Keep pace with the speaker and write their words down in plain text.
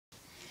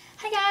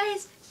Hi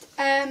guys!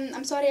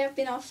 I'm sorry I've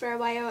been off for a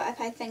while. I've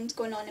had things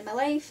going on in my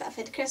life. I've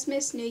had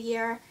Christmas, New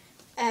Year,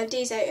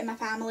 days out with my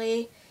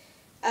family.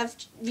 I've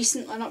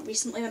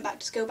went back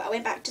to school, but I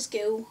went back to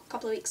school a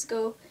couple of weeks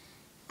ago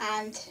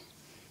and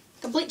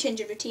complete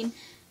change of routine.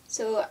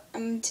 So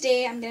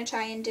today I'm going to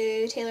try and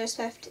do Taylor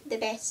Swift, The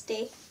Best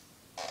Day.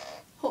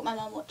 Hope my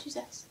mum watches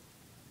this.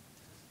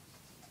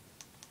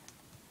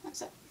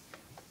 That's it.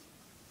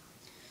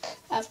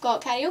 I've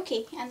got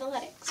karaoke and the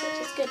lyrics,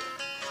 which is good.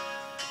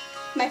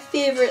 My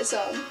favourite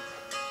song.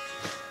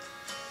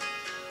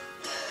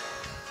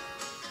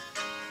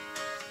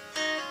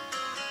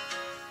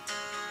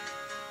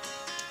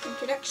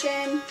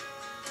 Introduction.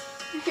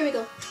 Here we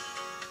go.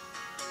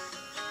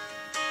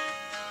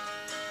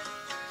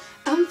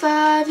 I'm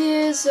 5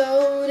 years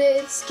old,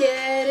 it's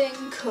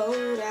getting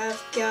cold.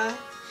 I've got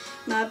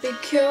my big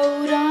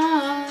coat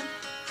on.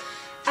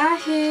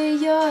 I hear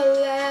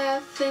you're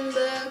laughing,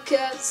 look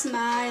up,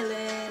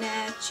 smiling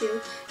at you.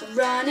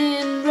 Run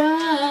and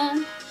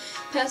run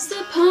past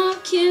the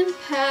pumpkin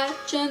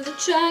patch and the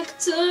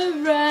tractor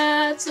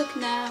rides. Look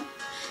now,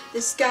 the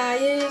sky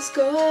is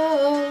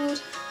gold.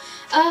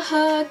 I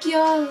hug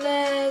your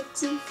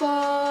legs and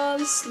fall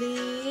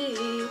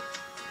asleep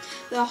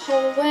the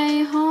whole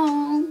way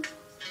home.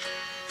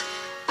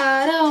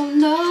 I don't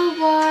know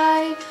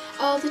why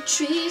all the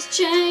trees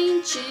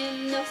change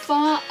in the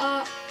fall,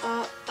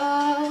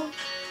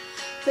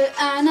 but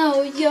I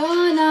know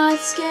you're not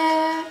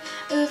scared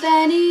of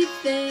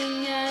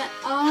anything at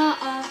all.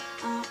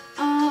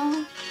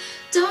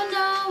 Don't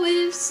know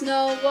if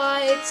Snow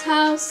White's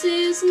house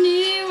is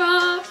near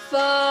or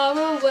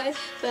far away,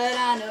 but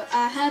I know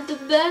I had the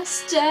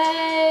best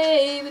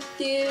day with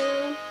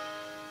you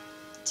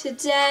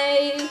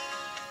today.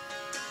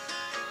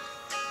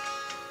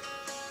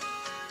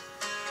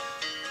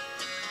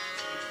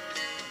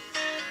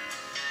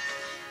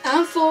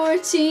 I'm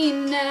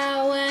 14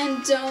 now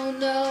and don't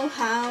know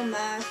how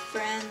my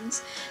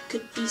friends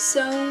could be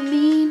so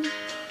mean.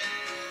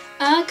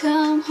 I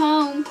come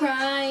home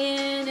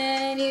crying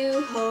and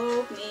you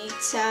hold me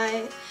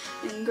tight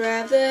and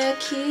grab the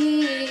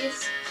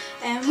keys,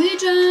 and we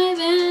drive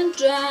and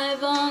drive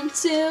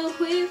until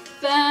we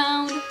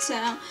found a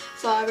town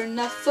far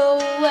enough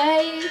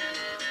away,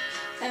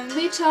 and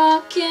we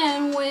talk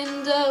and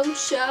window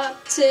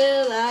shop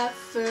till I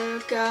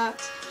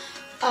forgot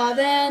all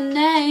their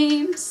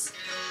names.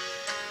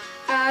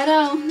 I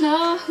don't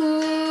know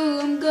who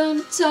I'm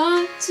gonna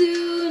talk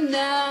to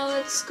now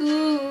at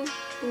school,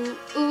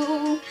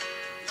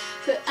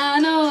 but I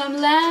know I'm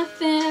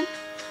laughing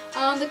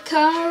on the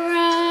car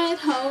ride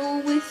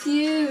home with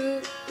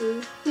you.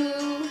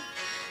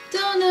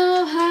 Don't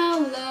know how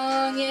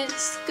long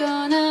it's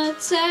gonna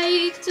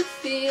take to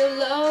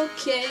feel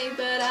okay,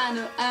 but I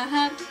know I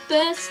had the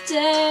best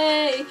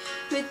day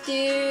with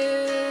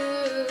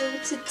you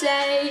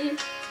today.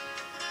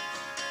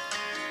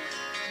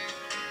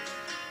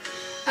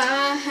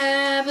 I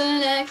have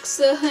an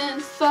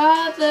excellent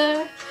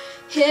father.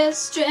 His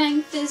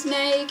strength is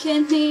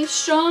making me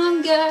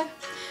stronger.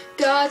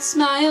 God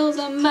smiles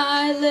on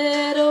my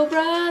little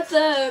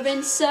brother.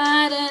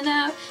 Inside and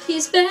out,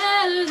 he's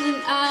better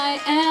than I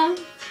am.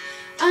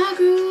 I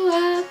grew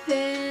up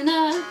in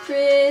a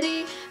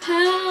pretty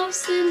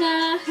house and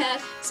I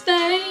had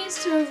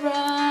space to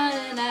run,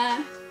 and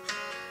I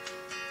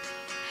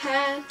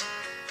had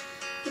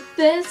the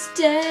best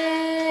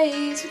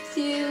days with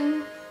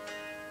you.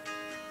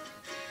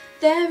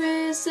 There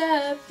is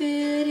a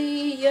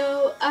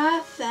video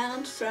I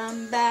found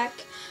from back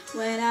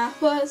when I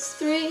was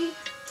 3.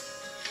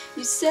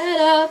 You set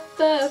up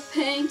a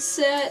paint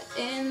set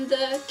in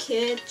the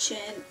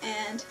kitchen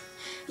and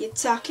you're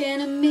talking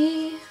to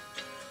me.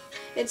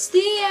 It's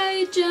the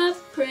age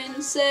of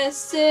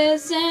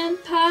princesses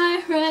and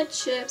pirate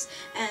ships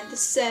and the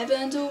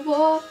 7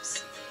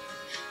 dwarfs.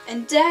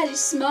 And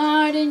Daddy's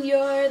smart and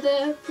you're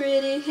the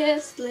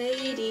prettiest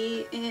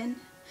lady in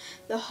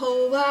the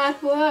whole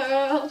wide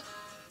world.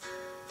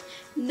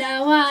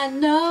 Now I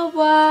know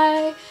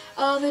why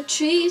all the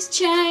trees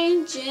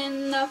change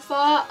in the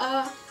fall.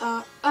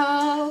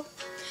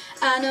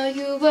 I know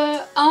you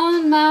were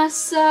on my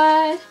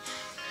side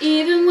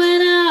even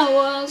when I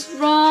was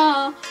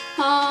wrong,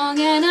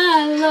 and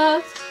I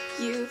love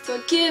you for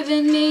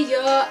giving me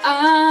your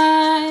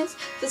eyes,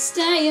 for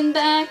staying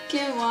back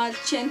and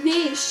watching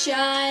me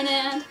shine.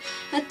 And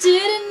I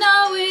didn't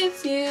know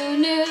if you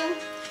knew,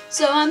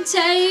 so I'm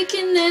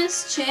taking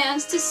this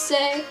chance to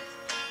say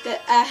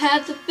that I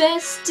had the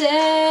best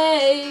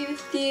day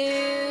with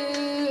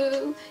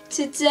you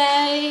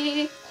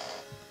today.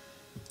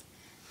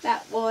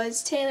 That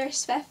was Taylor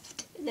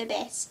Swift, The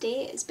Best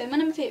Day. It's been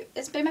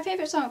my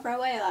favourite song for a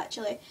while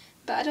actually,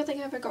 but I don't think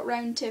I ever got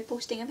round to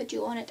posting a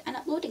video on it and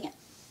uploading it.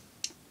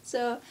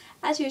 So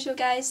as usual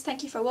guys,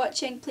 thank you for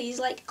watching. Please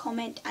like,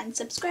 comment and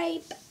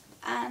subscribe,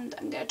 and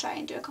I'm going to try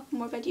and do a couple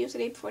more videos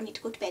today before I need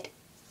to go to bed.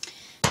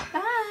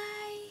 Bye!